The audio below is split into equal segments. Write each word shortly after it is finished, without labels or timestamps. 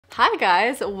Hi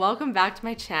guys, welcome back to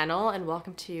my channel and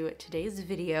welcome to today's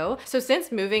video. So since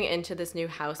moving into this new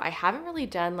house, I haven't really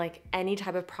done like any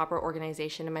type of proper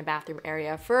organization in my bathroom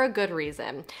area for a good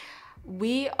reason.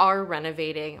 We are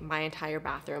renovating my entire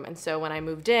bathroom, and so when I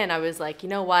moved in, I was like, you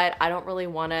know what, I don't really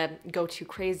want to go too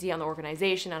crazy on the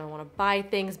organization. I don't want to buy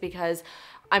things because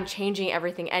I'm changing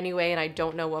everything anyway, and I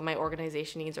don't know what my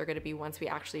organization needs are going to be once we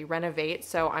actually renovate.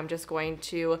 So I'm just going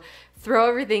to throw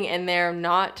everything in there,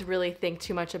 not really think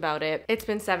too much about it. It's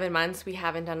been 7 months, we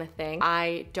haven't done a thing.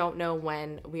 I don't know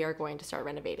when we are going to start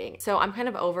renovating. So I'm kind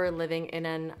of over living in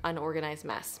an unorganized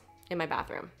mess in my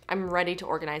bathroom. I'm ready to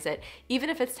organize it. Even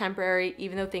if it's temporary,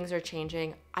 even though things are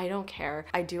changing, I don't care.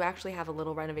 I do actually have a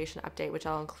little renovation update, which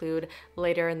I'll include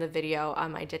later in the video.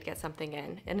 I did get something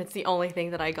in, and it's the only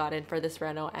thing that I got in for this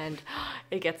reno, and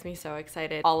it gets me so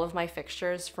excited. All of my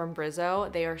fixtures from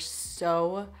Brizo, they are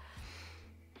so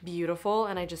beautiful,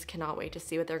 and I just cannot wait to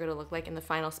see what they're gonna look like in the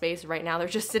final space. Right now, they're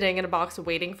just sitting in a box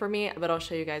waiting for me, but I'll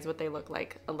show you guys what they look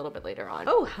like a little bit later on.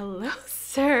 Oh, hello,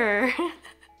 sir.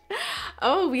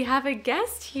 Oh, we have a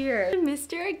guest here,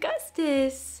 Mr.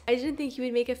 Augustus. I didn't think you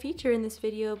would make a feature in this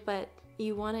video, but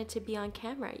you wanted to be on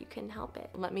camera. You couldn't help it.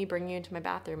 Let me bring you into my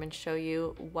bathroom and show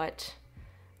you what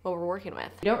we're working with.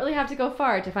 You don't really have to go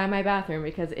far to find my bathroom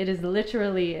because it is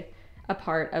literally a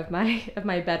part of my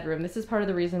bedroom. This is part of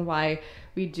the reason why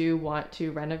we do want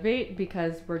to renovate,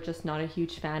 because we're just not a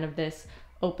huge fan of this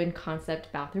open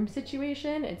concept bathroom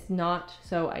situation. It's not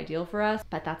so ideal for us,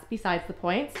 but that's besides the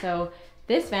point. So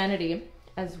this vanity,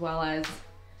 as well as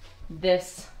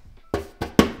this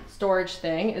storage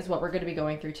thing, is what we're going to be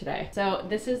going through today. So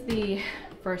this is the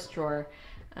first drawer,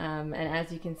 and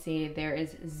as you can see, there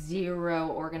is zero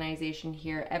organization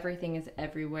here. Everything is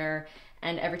everywhere,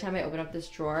 and every time I open up this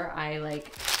drawer, I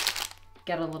like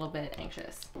get a little bit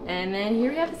anxious. And then here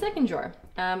we have the second drawer,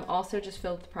 also just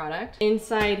filled with product.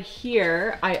 Inside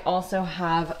here, I also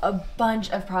have a bunch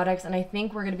of products, and I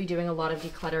think we're gonna be doing a lot of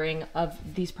decluttering of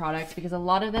these products because a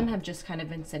lot of them have just kind of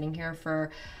been sitting here for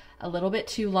a little bit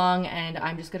too long, and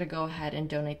I'm just gonna go ahead and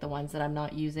donate the ones that I'm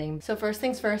not using. So first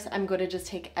things first, I'm gonna just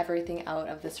take everything out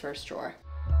of this first drawer.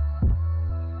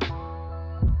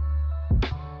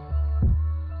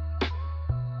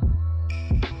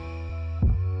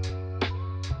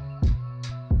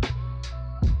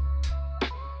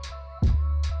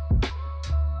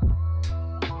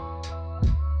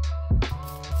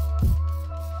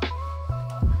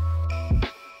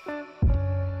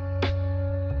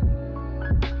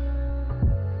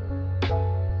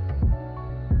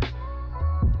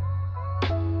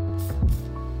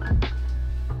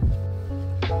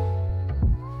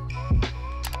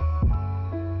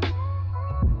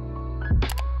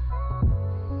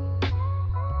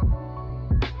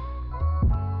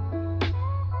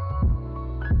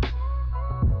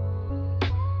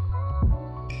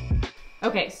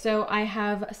 Okay, so I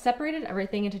have separated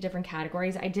everything into different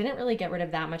categories. I didn't really get rid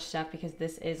of that much stuff because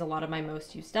this is a lot of my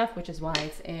most used stuff, which is why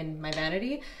it's in my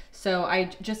vanity. So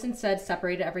I just instead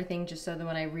separated everything just so that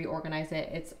when I reorganize it,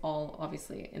 it's all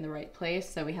obviously in the right place.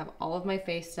 So we have all of my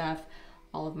face stuff,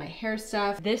 all of my hair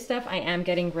stuff. This stuff I am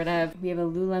getting rid of. We have a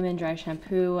Lululemon dry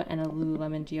shampoo and a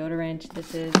Lululemon deodorant.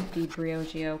 This is the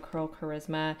Briogeo Curl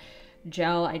Charisma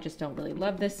gel. I just don't really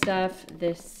love this stuff.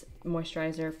 This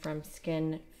moisturizer from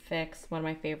Skin Fix, one of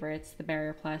my favorites, the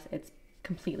Barrier Plus. It's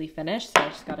completely finished, so I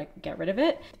just gotta get rid of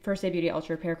it. First Aid Beauty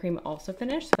Ultra Repair Cream also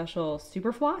finished. Special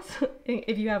super floss.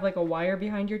 If you have like a wire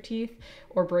behind your teeth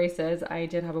or braces, I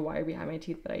did have a wire behind my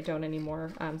teeth, but I don't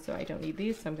anymore, so I don't need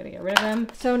these, so I'm gonna get rid of them.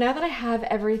 So now that I have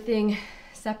everything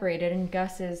separated and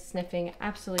Gus is sniffing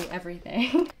absolutely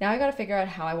everything, now I gotta figure out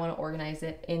how I want to organize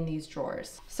it in these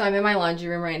drawers. So I'm in my laundry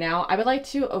room right now. I would like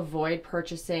to avoid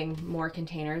purchasing more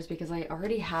containers because I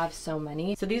already have so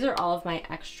many. So these are all of my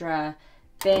extra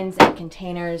bins and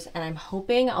containers, and I'm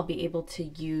hoping I'll be able to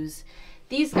use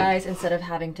these guys instead of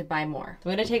having to buy more.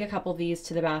 I'm gonna take a couple of these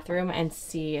to the bathroom and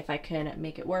see if I can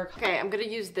make it work. Okay, I'm gonna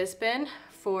use this bin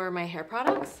for my hair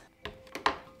products.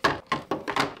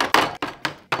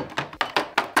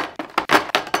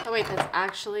 Oh wait, that's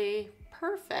actually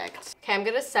perfect. Okay, I'm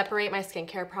gonna separate my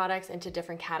skincare products into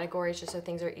different categories just so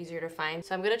things are easier to find.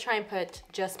 So I'm gonna try and put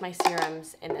just my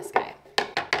serums in this guy.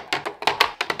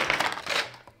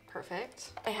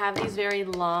 Perfect. I have these very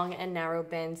long and narrow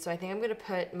bins, so I think I'm gonna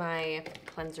put my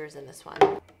cleansers in this one.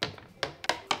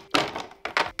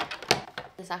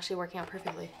 This is actually working out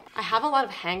perfectly. I have a lot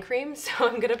of hand creams, so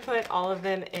I'm gonna put all of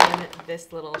them in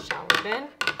this little shower bin.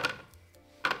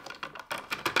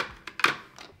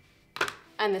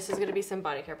 And this is gonna be some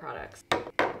body care products.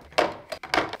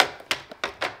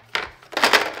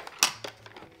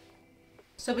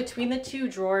 So between the two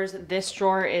drawers, this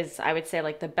drawer is, I would say,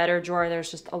 like the better drawer.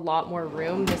 There's just a lot more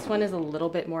room. This one is a little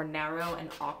bit more narrow and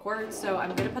awkward. So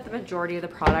I'm gonna put the majority of the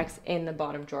products in the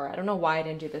bottom drawer. I don't know why I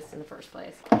didn't do this in the first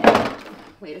place.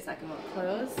 Wait a second, will it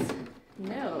close?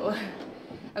 No.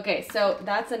 Okay, so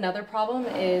that's another problem,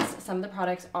 is some of the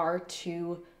products are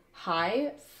too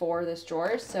high for this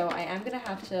drawer. So I am gonna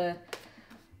have to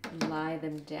lie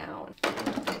them down.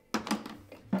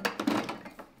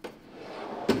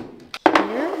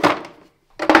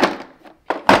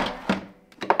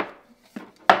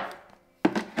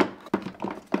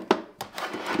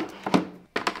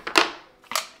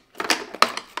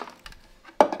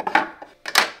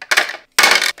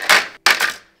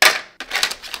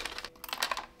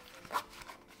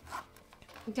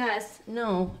 Gus,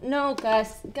 no,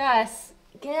 Gus,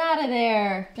 get out of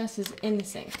there. Gus is in the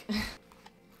sink.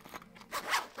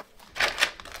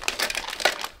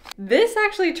 This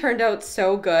actually turned out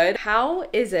so good. How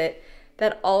is it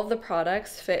that all of the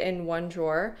products fit in one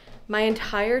drawer? My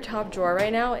entire top drawer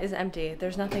right now is empty.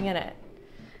 There's nothing in it.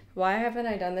 Why haven't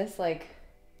I done this like,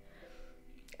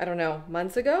 I don't know,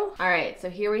 months ago? All right, so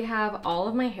here we have all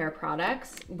of my hair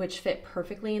products, which fit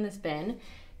perfectly in this bin.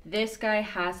 This guy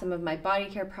has some of my body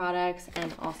care products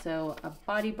and also a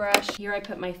body brush. Here I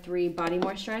put my 3 body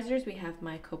moisturizers. We have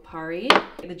my Kopari,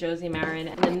 the Josie Marin,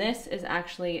 and then this is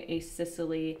actually a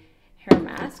Sicily hair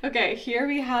mask. Okay, here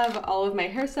we have all of my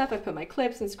hair stuff. I put my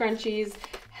clips and scrunchies,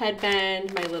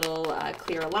 headband, my little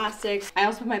clear elastics. I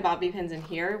also put my bobby pins in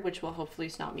here, which will hopefully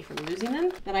stop me from losing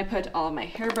them. Then I put all of my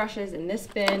hair brushes in this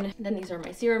bin. Then these are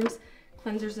my serums,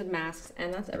 cleansers, and masks,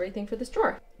 and that's everything for this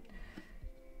drawer.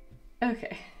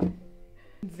 Okay, I'm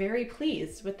very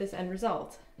pleased with this end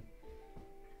result.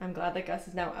 I'm glad that Gus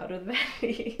is now out of the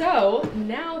vanity. So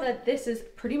now that this is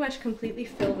pretty much completely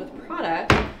filled with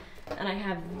product, and I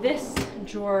have this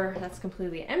drawer that's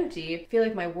completely empty, I feel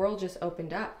like my world just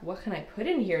opened up. What can I put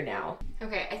in here now?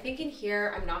 Okay, I think in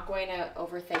here, I'm not going to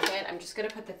overthink it. I'm just gonna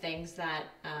put the things that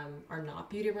are not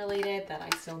beauty related that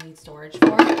I still need storage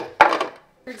for.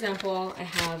 For example, I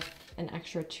have an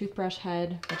extra toothbrush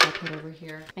head, which I put over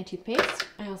here. My toothpaste.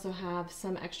 I also have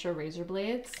some extra razor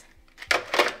blades,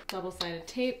 double-sided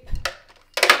tape,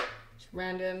 just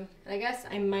random. And I guess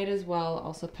I might as well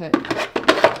also put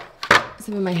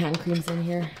some of my hand creams in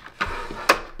here.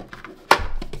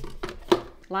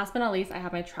 Last but not least, I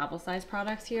have my travel size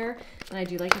products here, and I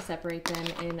do like to separate them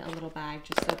in a little bag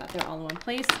just so that they're all in one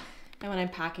place. And when I'm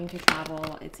packing to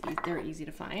travel, they're easy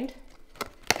to find.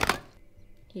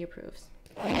 He approves.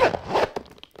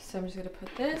 So I'm just gonna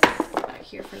put this back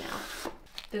here for now.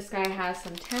 This guy has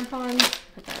some tampons,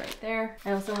 put that right there.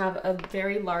 I also have a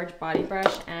very large body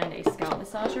brush and a scalp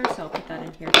massager, so I'll put that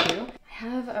in here too. I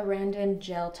have a random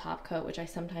gel top coat, which I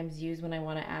sometimes use when I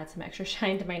wanna add some extra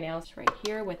shine to my nails, right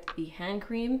here with the hand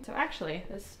cream. So actually,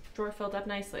 this drawer filled up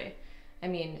nicely. I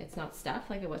mean, it's not stuffed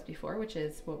like it was before, which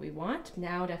is what we want.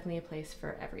 Now definitely a place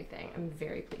for everything. I'm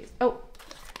very pleased. Oh,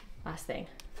 last thing,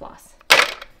 floss.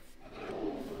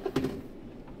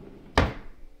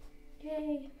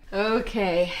 Yay.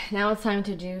 Okay, now it's time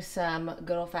to do some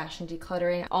good old-fashioned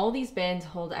decluttering. All these bins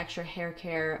hold extra hair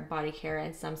care, body care,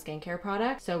 and some skincare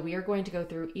products. So we are going to go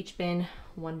through each bin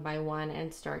one by one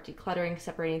and start decluttering,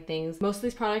 separating things. Most of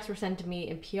these products were sent to me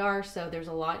in PR, so there's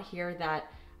a lot here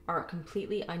that are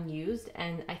completely unused,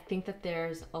 and I think that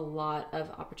there's a lot of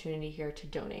opportunity here to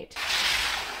donate.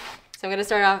 So I'm gonna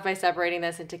start off by separating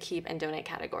this into keep and donate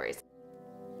categories.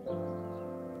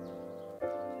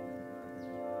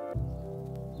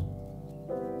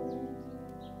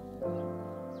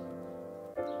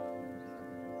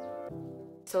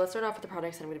 So let's start off with the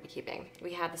products that I'm going to be keeping.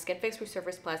 We have the Skin Fix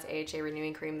Resurface Plus AHA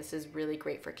Renewing Cream. This is really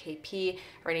great for KP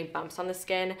or any bumps on the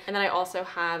skin. And then I also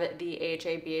have the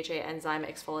AHA BHA Enzyme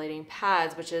Exfoliating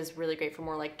Pads, which is really great for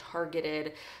more like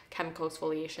targeted chemical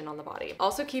exfoliation on the body.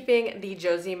 Also keeping the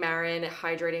Josie Marin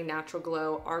Hydrating Natural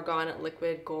Glow Argan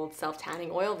Liquid Gold Self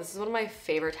Tanning Oil. This is one of my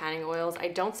favorite tanning oils. I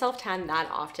don't self tan that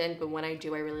often, but when I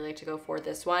do, I really like to go for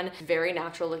this one. Very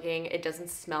natural looking. It doesn't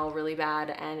smell really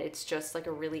bad, and it's just like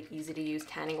a really easy to use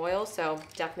tanning oil. So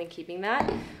definitely keeping that.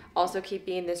 Also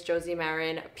keeping this Josie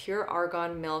Marin Pure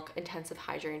Argan Milk Intensive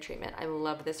Hydrating Treatment. I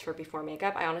love this for before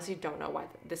makeup. I honestly don't know why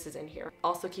this is in here.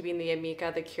 Also keeping the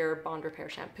Amika The Cure Bond Repair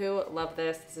Shampoo. Love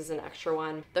this. This is an extra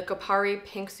one. The Kopari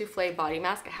Pink Souffle Body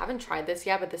Mask. I haven't tried this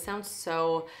yet, but this sounds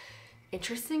so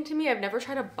interesting to me. I've never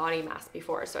tried a body mask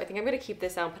before, so I think I'm gonna keep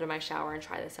this out and put in my shower and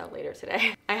try this out later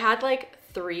today. I had like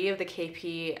 3 of the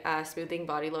KP smoothing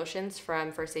body lotions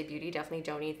from First Aid Beauty. Definitely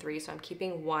don't need 3, so I'm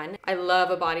keeping 1. I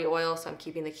love a body oil, so I'm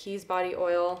keeping the Keys body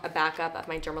oil. A backup of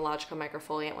my Dermalogica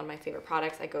microfoliant, one of my favorite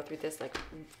products. I go through this like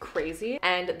crazy.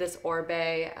 And this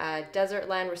Orbe Desert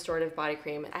Land Restorative Body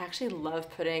Cream. I actually love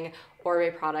putting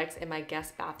Orbe products in my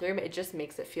guest bathroom. It just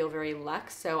makes it feel very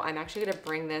luxe. So I'm actually gonna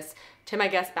bring this to my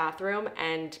guest bathroom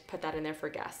and put that in there for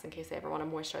guests in case they ever want to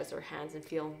moisturize their hands and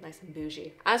feel nice and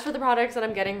bougie. As for the products that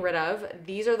I'm getting rid of,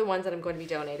 these are the ones that I'm going to be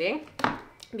donating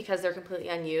because they're completely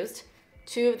unused.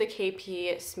 2 of the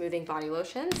KP smoothing body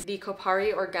lotions, the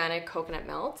Kopari organic coconut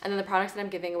melt, and then the products that I'm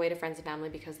giving away to friends and family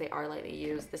because they are lightly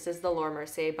used. This is the Laura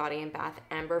Mercier Body and Bath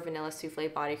Amber Vanilla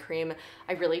Souffle Body Cream.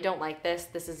 I really don't like this.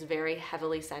 This is very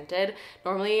heavily scented.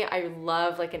 Normally I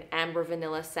love like an amber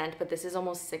vanilla scent, but this is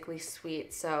almost sickly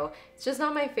sweet, so it's just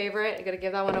not my favorite. I gotta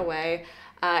give that one away.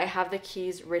 I have the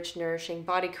Keys Rich Nourishing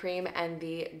Body Cream and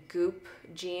the Goop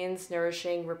Jeans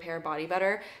Nourishing Repair Body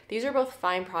Butter. These are both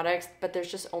fine products, but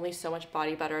there's just only so much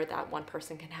body butter that one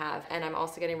person can have. And I'm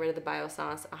also getting rid of the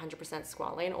Biossance 100%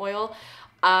 squalane oil.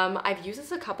 I've used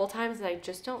this a couple times and I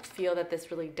just don't feel that this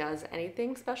really does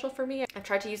anything special for me. I've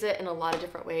tried to use it in a lot of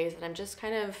different ways and I'm just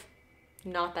kind of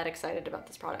not that excited about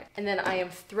this product. And then I am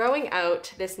throwing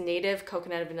out this Native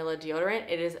Coconut Vanilla Deodorant.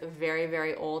 It is very,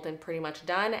 very old and pretty much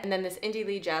done. And then this Indie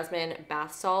Lee Jasmine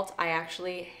Bath Salt. I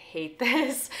actually hate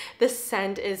this. The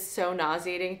scent is so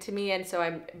nauseating to me and so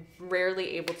I'm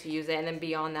rarely able to use it. And then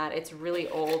beyond that, it's really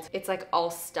old. It's like all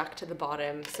stuck to the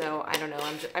bottom. So I don't know,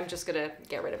 I'm just gonna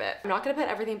get rid of it. I'm not gonna put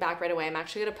everything back right away. I'm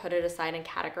actually gonna put it aside and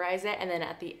categorize it. And then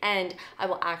at the end, I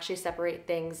will actually separate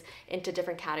things into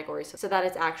different categories so that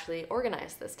it's actually organized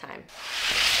this time.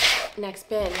 Next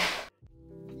bin.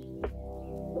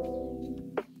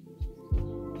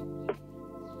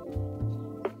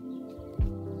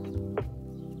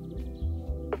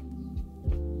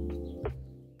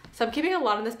 So I'm keeping a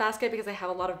lot in this basket because I have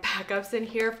a lot of backups in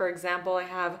here. For example, I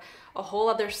have a whole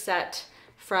other set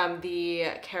from the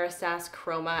Kerastase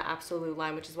Chroma Absolute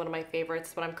line, which is one of my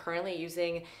favorites, what I'm currently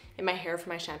using in my hair for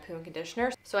my shampoo and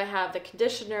conditioner. So I have the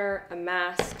conditioner, a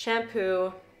mask,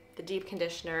 shampoo, the deep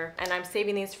conditioner, and I'm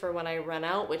saving these for when I run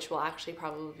out, which will actually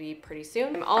probably be pretty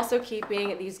soon. I'm also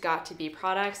keeping these Got To Be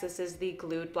products. This is the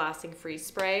Glued Blasting Freeze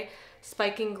Spray,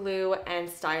 Spiking Glue, and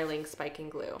Styling Spiking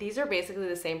Glue. These are basically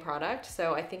the same product,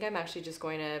 so I think I'm actually just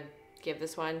going to give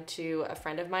this one to a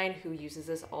friend of mine who uses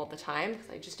this all the time because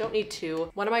I just don't need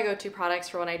 2. One of my go-to products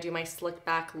for when I do my slick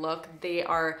back look. They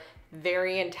are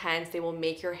very intense. They will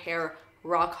make your hair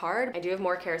rock hard. I do have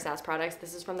more Kerastase products.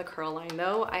 This is from the curl line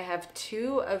though. I have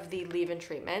 2 of the leave-in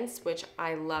treatments, which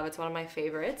I love. It's one of my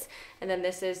favorites. And then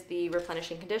this is the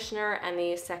replenishing conditioner and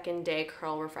the second day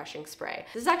curl refreshing spray.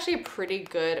 This is actually a pretty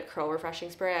good curl refreshing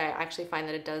spray. I actually find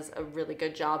that it does a really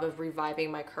good job of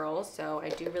reviving my curls, so I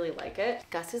do really like it.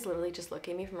 Gus is literally just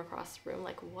looking at me from across the room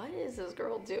like, what is this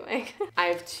girl doing? I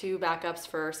have 2 backups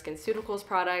for SkinCeuticals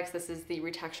products. This is the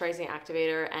retexturizing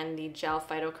activator and the gel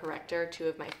phyto corrector, 2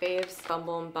 of my faves.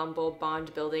 Bumble and Bumble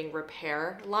Bond Building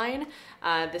Repair line.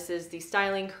 This is the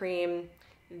styling cream,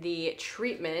 the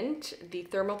treatment, the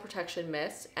thermal protection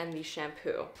mist, and the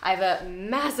shampoo. I have a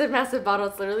massive bottle.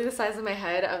 It's literally the size of my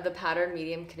head of the Pattern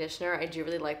Medium Conditioner. I do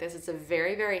really like this. It's a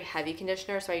very, very heavy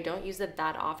conditioner, so I don't use it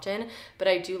that often, but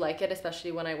I do like it,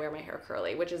 especially when I wear my hair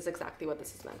curly, which is exactly what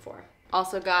this is meant for.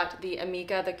 Also got the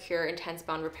Amika The Cure Intense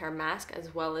Bond Repair Mask,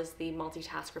 as well as the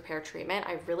Multitask Repair Treatment.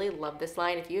 I really love this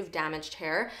line. If you have damaged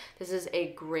hair, this is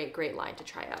a great line to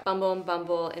try out. Bumble and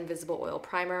Bumble Invisible Oil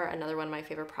Primer, another one of my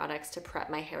favorite products to prep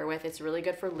my hair with. It's really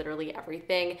good for literally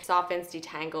everything. Softens,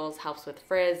 detangles, helps with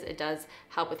frizz. It does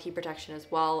help with heat protection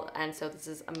as well, and so this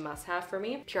is a must-have for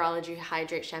me. Pureology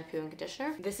Hydrate Shampoo and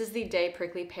Conditioner. This is the Day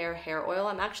Prickly Pear Hair Oil.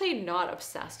 I'm actually not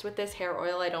obsessed with this hair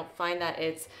oil. I don't find that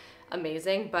it's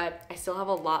amazing, but I still have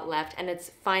a lot left and it's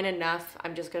fine enough.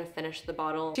 I'm just gonna finish the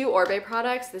bottle. 2 Orbe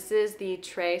products. This is the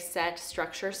Tray Set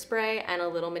Structure Spray and a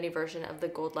little mini version of the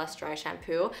Gold Lust Dry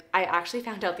Shampoo. I actually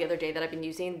found out the other day that I've been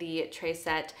using the Tray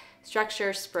Set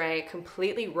Structure Spray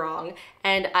completely wrong,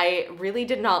 and I really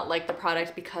did not like the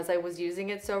product because I was using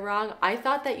it so wrong. I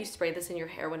thought that you sprayed this in your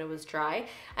hair when it was dry,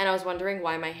 and I was wondering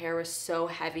why my hair was so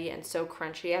heavy and so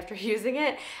crunchy after using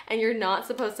it, and you're not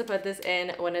supposed to put this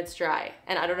in when it's dry.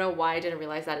 And I don't know why I didn't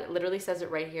realize that. It literally says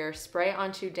it right here, spray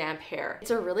onto damp hair.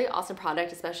 It's a really awesome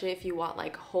product, especially if you want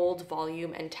like hold,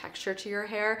 volume, and texture to your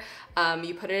hair.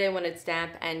 You put it in when it's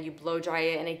damp and you blow dry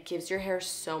it, and it gives your hair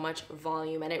so much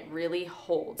volume and it really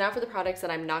holds. Now for the products that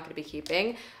I'm not going to be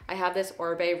keeping, I have this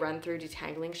Orbe Run Through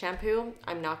Detangling Shampoo.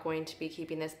 I'm not going to be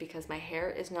keeping this because my hair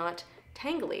is not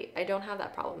tangly. I don't have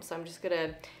that problem, so I'm just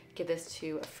gonna give this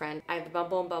to a friend. I have the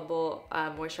Bumble and Bubble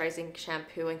moisturizing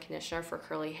shampoo and conditioner for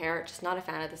curly hair. Just not a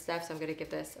fan of this stuff, so I'm gonna give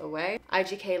this away.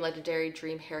 IGK Legendary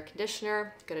Dream Hair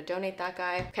Conditioner. Gonna donate that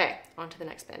guy. Okay, on to the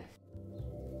next bin.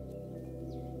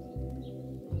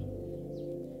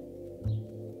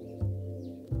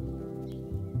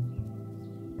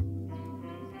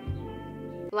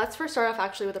 Let's first start off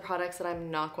actually with the products that I'm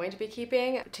not going to be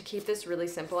keeping. To keep this really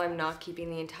simple, I'm not keeping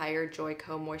the entire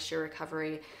Joico Moisture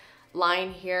Recovery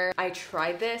line here. I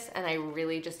tried this and I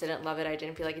really just didn't love it. I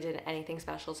didn't feel like it did anything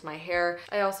special to my hair.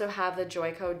 I also have the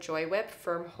Joico Joy Whip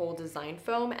Firm Hold Design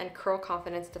Foam and Curl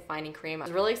Confidence Defining Cream. I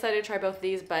was really excited to try both of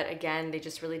these, but again, they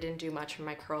just really didn't do much for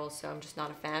my curls, so I'm just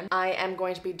not a fan. I am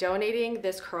going to be donating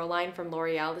this curl line from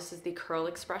L'Oreal. This is the Curl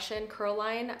Expression curl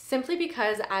line, simply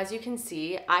because, as you can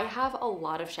see, I have a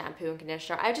lot of shampoo and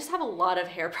conditioner. I just have a lot of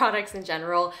hair products in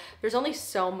general. There's only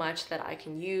so much that I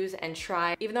can use and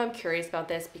try. Even though I'm curious about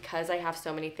this, because I have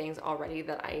so many things already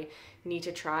that I need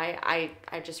to try,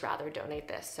 I just rather donate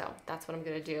this, so that's what I'm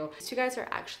gonna do. These two guys are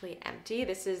actually empty.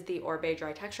 This is the Orbe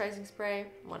Dry Texturizing Spray,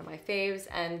 one of my faves,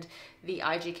 and the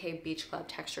IGK Beach Club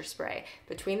Texture Spray.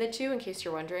 Between the two, in case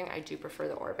you're wondering, I do prefer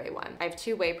the Orbe one. I have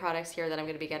two Way products here that I'm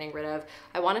gonna be getting rid of.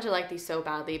 I wanted to like these so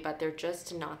badly, but they're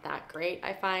just not that great,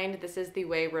 I find. This is the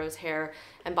Way Rose Hair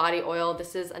and Body Oil.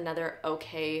 This is another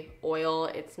okay oil.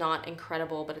 It's not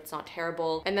incredible, but it's not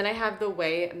terrible. And then I have the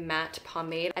Way Matte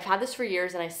Pomade. I've had this for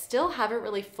years and I still haven't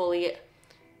really fully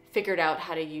figured out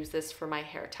how to use this for my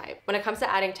hair type. When it comes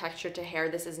to adding texture to hair,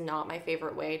 this is not my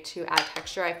favorite way to add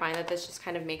texture. I find that this just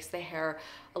kind of makes the hair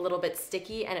a little bit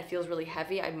sticky and it feels really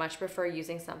heavy. I much prefer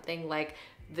using something like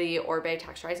the Orbe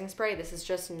Texturizing Spray. This is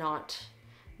just not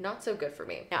so good for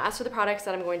me. Now, as for the products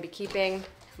that I'm going to be keeping,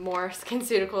 more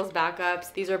SkinCeuticals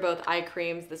backups. These are both eye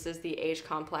creams. This is the Age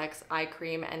Complex eye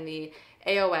cream and the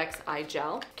AOX eye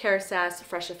gel. Kerastase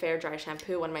Fresh Affair dry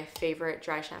shampoo, one of my favorite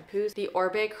dry shampoos. The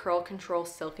Orbe Curl Control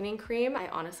silkening cream. I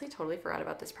honestly totally forgot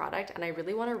about this product and I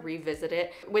really want to revisit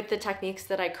it with the techniques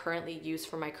that I currently use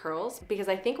for my curls, because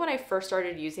I think when I first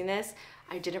started using this,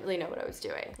 I didn't really know what I was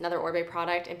doing. Another Orbe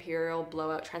product, Imperial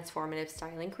Blowout Transformative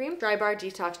Styling Cream. Dry Bar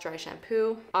Detox Dry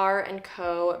Shampoo.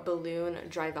 R&Co Balloon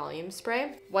Dry Volume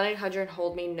Spray.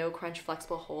 1-800-HOLD-ME No Crunch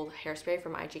Flexible Hold Hairspray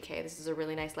from IGK. This is a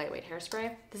really nice lightweight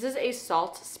hairspray. This is a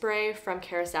salt spray from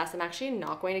Kerastase. I'm actually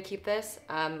not going to keep this.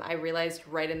 I realized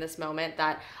right in this moment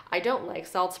that I don't like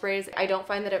salt sprays. I don't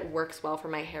find that it works well for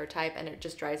my hair type and it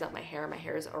just dries out my hair. My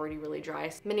hair is already really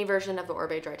dry. Mini version of the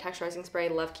Orbe Dry Texturizing Spray.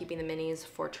 Love keeping the minis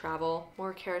for travel.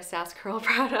 More Kerastase curl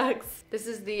products. This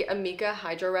is the Amika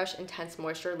Hydro Rush Intense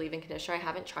Moisture Leave-In Conditioner. I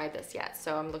haven't tried this yet,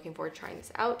 so I'm looking forward to trying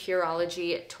this out.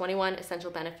 Pureology 21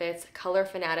 Essential Benefits Color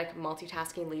Fanatic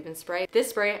Multitasking Leave-In Spray. This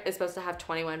spray is supposed to have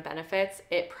 21 benefits.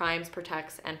 It primes,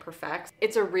 protects, and perfects.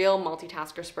 It's a real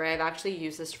multitasker spray. I've actually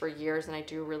used this for years and I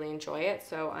do really enjoy it,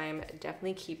 so I'm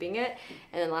definitely keeping it.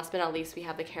 And then last but not least, we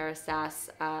have the Kerastase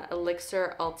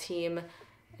Elixir Ultime,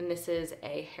 and this is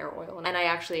a hair oil. And I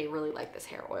actually really like this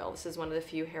hair oil. This is one of the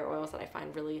few hair oils that I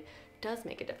find really does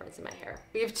make a difference in my hair.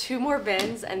 We have two more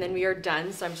bins and then we are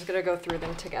done, so I'm just gonna go through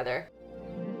them together.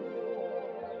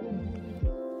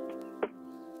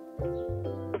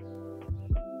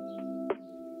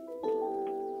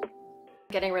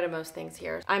 Getting rid of most things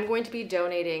here. I'm going to be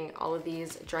donating all of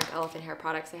these Drunk Elephant hair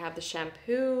products. I have the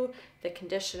shampoo, the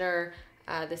conditioner,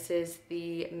 this is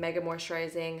the Mega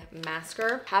Moisturizing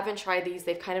Masker. Haven't tried these.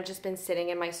 They've kind of just been sitting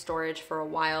in my storage for a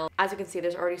while. As you can see,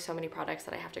 there's already so many products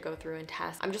that I have to go through and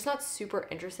test. I'm just not super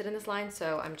interested in this line,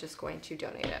 so I'm just going to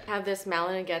donate it. I have this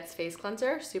Malin & Getz Face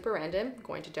Cleanser, super random. I'm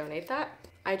going to donate that.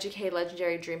 IGK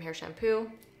Legendary Dream Hair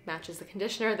Shampoo. Matches the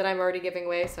conditioner that I'm already giving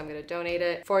away, so I'm gonna donate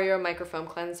it. For your Microfoam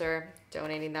Cleanser,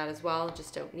 donating that as well,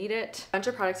 just don't need it. A bunch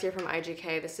of products here from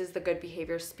IGK. This is the Good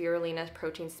Behavior Spirulina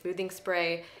Protein Smoothing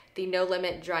Spray, the No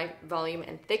Limit Dry Volume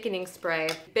and Thickening Spray,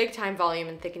 Big Time Volume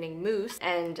and Thickening Mousse,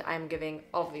 and I'm giving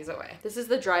all of these away. This is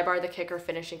the Dry Bar The Kicker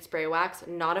Finishing Spray Wax.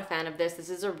 Not a fan of this.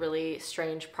 This is a really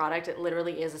strange product. It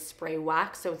literally is a spray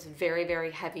wax, so it's very,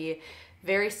 very heavy,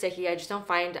 very sticky. I just don't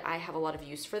find I have a lot of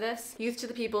use for this. Youth to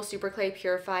the People Super Clay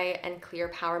Purify and Clear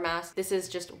Power Mask. This is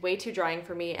just way too drying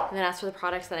for me. And then as for the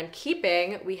products that I'm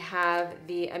keeping, we have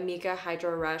the Amika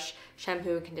Hydro Rush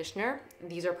Shampoo and Conditioner.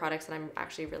 These are products that I'm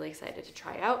actually really excited to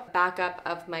try out. Backup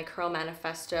of my Curl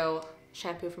Manifesto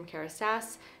shampoo from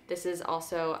Kerastase. This is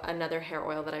also another hair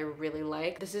oil that I really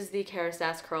like. This is the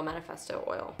Kerastase Curl Manifesto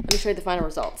oil. Let me show you the final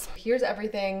results. Here's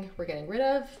everything we're getting rid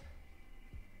of.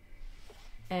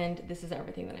 And this is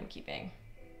everything that I'm keeping.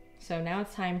 So now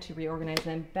it's time to reorganize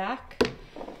them back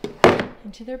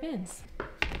into their bins.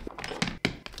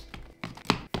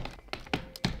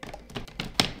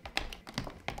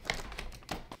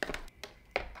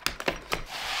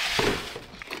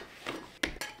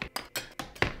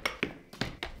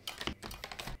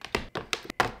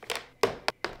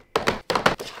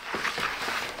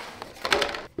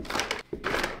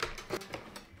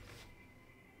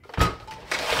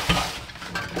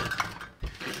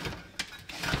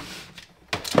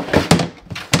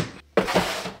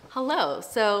 Hello,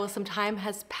 so some time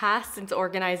has passed since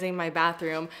organizing my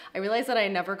bathroom. I realized that I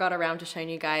never got around to showing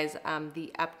you guys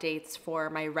the updates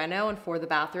for my reno and for the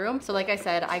bathroom. So like I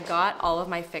said, I got all of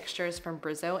my fixtures from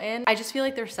Brizo in. I just feel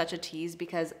like they're such a tease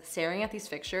because staring at these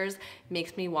fixtures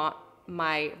makes me want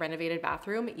my renovated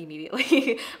bathroom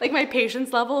immediately. Like my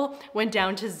patience level went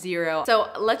down to 0. So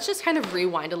let's just kind of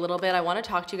rewind a little bit. I want to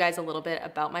talk to you guys a little bit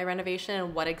about my renovation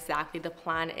and what exactly the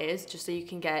plan is, just so you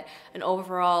can get an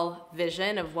overall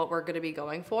vision of what we're going to be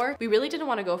going for. We really didn't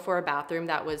want to go for a bathroom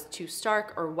that was too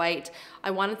stark or white.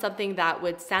 I wanted something that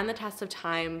would stand the test of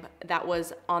time, that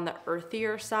was on the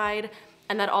earthier side,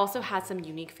 and that also had some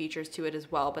unique features to it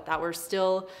as well, but that were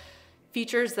still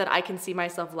features that I can see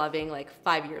myself loving like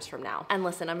 5 years from now. And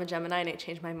listen, I'm a Gemini and I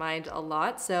change my mind a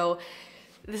lot, so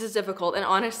this is difficult. And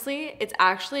honestly, it's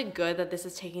actually good that this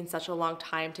is taking such a long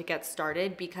time to get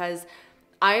started because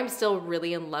I am still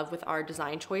really in love with our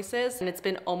design choices, and it's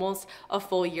been almost a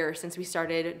full year since we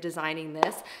started designing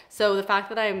this. So the fact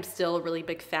that I'm still a really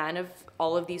big fan of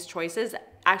all of these choices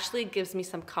actually gives me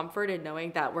some comfort in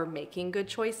knowing that we're making good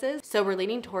choices. So we're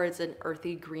leaning towards an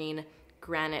earthy green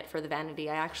granite for the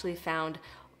vanity. I actually found,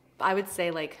 I would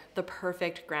say, like the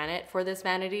perfect granite for this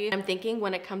vanity. I'm thinking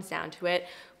when it comes down to it,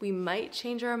 we might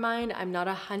change our mind. I'm not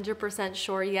 100%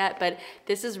 sure yet, but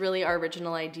this is really our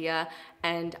original idea,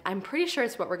 and I'm pretty sure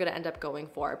it's what we're gonna end up going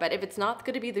for. But if it's not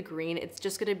gonna be the green, it's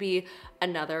just gonna be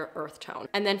another earth tone.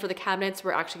 And then for the cabinets,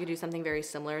 we're actually gonna do something very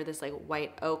similar, this like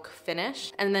white oak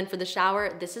finish. And then for the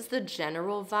shower, this is the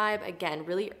general vibe. Again,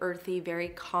 really earthy, very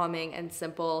calming and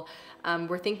simple.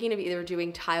 We're thinking of either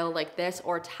doing tile like this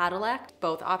or Tadilect.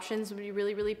 Both options would be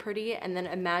really, really pretty. And then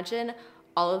imagine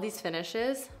all of these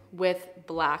finishes with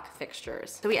black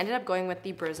fixtures. So we ended up going with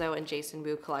the Brizo and Jason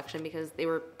Wu collection because they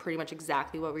were pretty much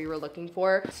exactly what we were looking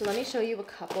for. So let me show you a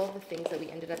couple of the things that we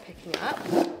ended up picking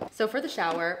up. So for the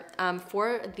shower,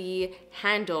 for the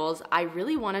handles, I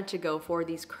really wanted to go for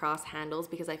these cross handles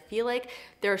because I feel like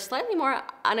they're slightly more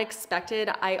unexpected.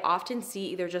 I often see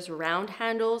either just round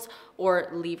handles or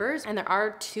levers, and there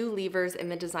are 2 levers in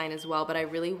the design as well, but I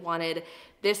really wanted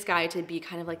this guy to be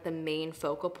kind of like the main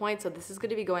focal point. So this is going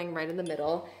to be going right in the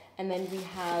middle. And then we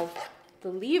have the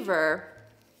lever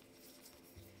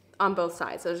on both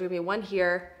sides. So there's gonna be one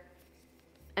here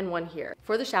and one here.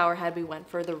 For the shower head, we went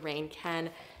for the rain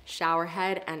can shower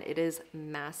head, and it is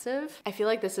massive. I feel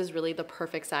like this is really the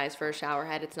perfect size for a shower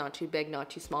head. It's not too big,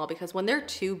 not too small, because when they're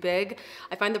too big,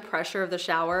 I find the pressure of the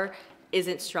shower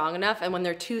isn't strong enough, and when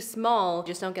they're too small, you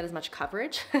just don't get as much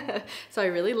coverage. So I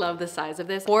really love the size of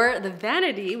this. For the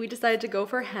vanity, we decided to go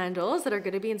for handles that are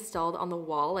gonna be installed on the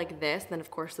wall like this. Then of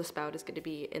course the spout is gonna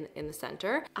be in the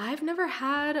center. I've never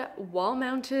had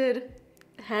wall-mounted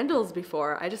handles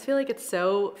before. I just feel like it's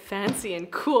so fancy and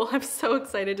cool. I'm so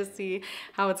excited to see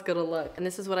how it's gonna look. And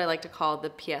this is what I like to call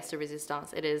the pièce de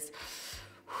résistance. It is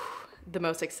the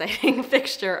most exciting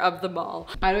fixture of them all.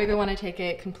 I don't even want to take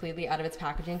it completely out of its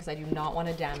packaging because I do not want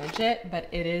to damage it, but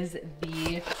it is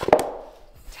the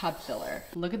tub filler.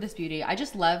 Look at this beauty. I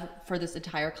just love for this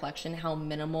entire collection how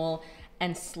minimal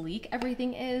and sleek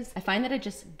everything is. I find that it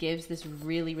just gives this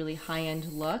really, really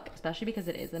high-end look, especially because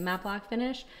it is a matte black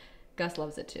finish. Gus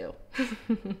loves it too.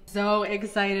 So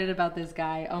excited about this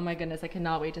guy. Oh my goodness, I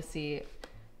cannot wait to see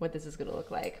what this is gonna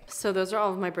look like. So those are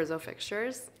all of my Brizo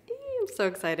fixtures. I'm so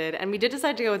excited. And we did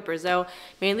decide to go with Brizo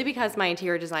mainly because my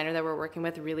interior designer that we're working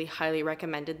with really highly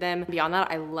recommended them. Beyond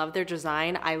that, I love their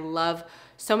design. I love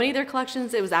so many of their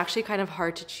collections. It was actually kind of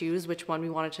hard to choose which one we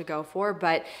wanted to go for,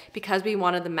 but because we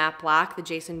wanted the matte black, the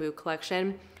Jason Wu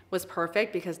collection was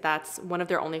perfect because that's one of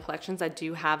their only collections that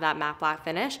do have that matte black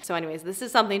finish. So anyways, this is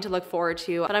something to look forward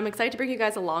to, but I'm excited to bring you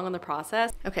guys along on the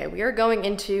process. Okay, we are going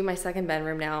into my second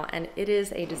bedroom now, and it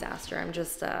is a disaster. I'm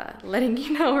just letting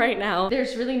you know right now.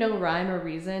 There's really no rhyme or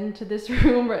reason to this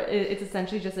room. It's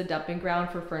essentially just a dumping ground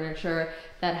for furniture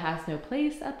that has no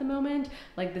place at the moment.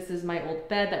 Like this is my old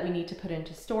bed that we need to put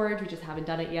into storage. We just haven't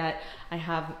done it yet. I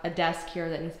have a desk here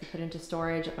that needs to be put into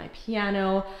storage, my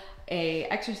piano, a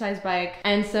exercise bike.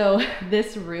 And so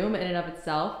this room in and of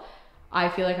itself, I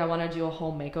feel like I want to do a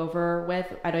whole makeover with.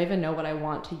 I don't even know what I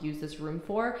want to use this room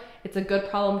for. It's a good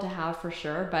problem to have for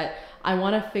sure, but I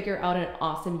want to figure out an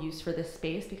awesome use for this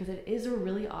space because it is a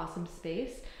really awesome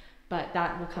space, but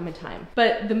that will come in time.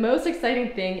 But the most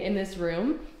exciting thing in this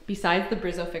room, besides the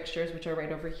Brizo fixtures, which are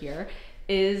right over here,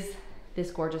 is this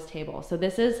gorgeous table. So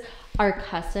this is our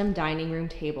custom dining room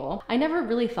table. I never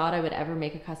really thought I would ever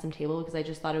make a custom table because I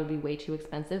just thought it would be way too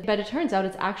expensive, but it turns out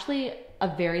it's actually a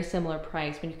very similar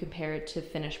price when you compare it to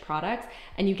finished products,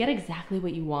 and you get exactly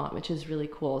what you want, which is really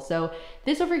cool. So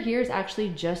this over here is actually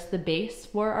just the base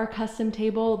for our custom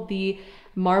table. The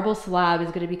marble slab is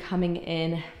going to be coming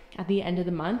in at the end of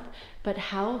the month. But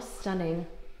how stunning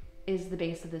is the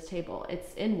base of this table?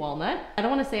 It's in walnut. I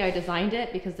don't want to say I designed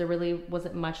it because there really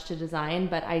wasn't much to design,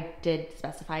 but I did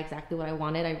specify exactly what I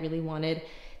wanted. I really wanted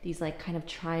these like kind of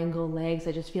triangle legs.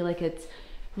 I just feel like it's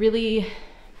really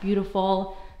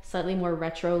beautiful, slightly more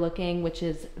retro looking, which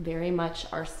is very much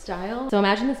our style. So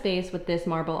imagine this base with this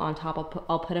marble on top.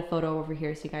 I'll put a photo over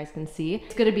here so you guys can see.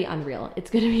 It's gonna be unreal. It's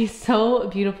gonna be so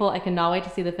beautiful. I cannot wait to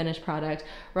see the finished product.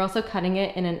 We're also cutting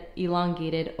it in an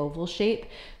elongated oval shape,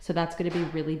 so that's gonna be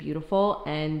really beautiful,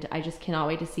 and I just cannot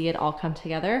wait to see it all come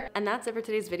together. And that's it for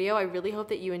today's video. I really hope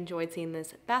that you enjoyed seeing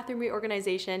this bathroom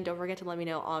reorganization. Don't forget to let me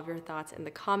know all of your thoughts in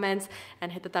the comments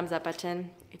and hit the thumbs up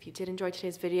button if you did enjoy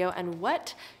today's video. And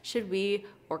what should we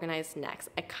organize next?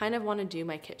 I kind of want to do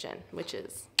my kitchen, which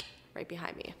is right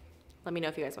behind me. Let me know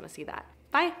if you guys want to see that.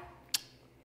 Bye.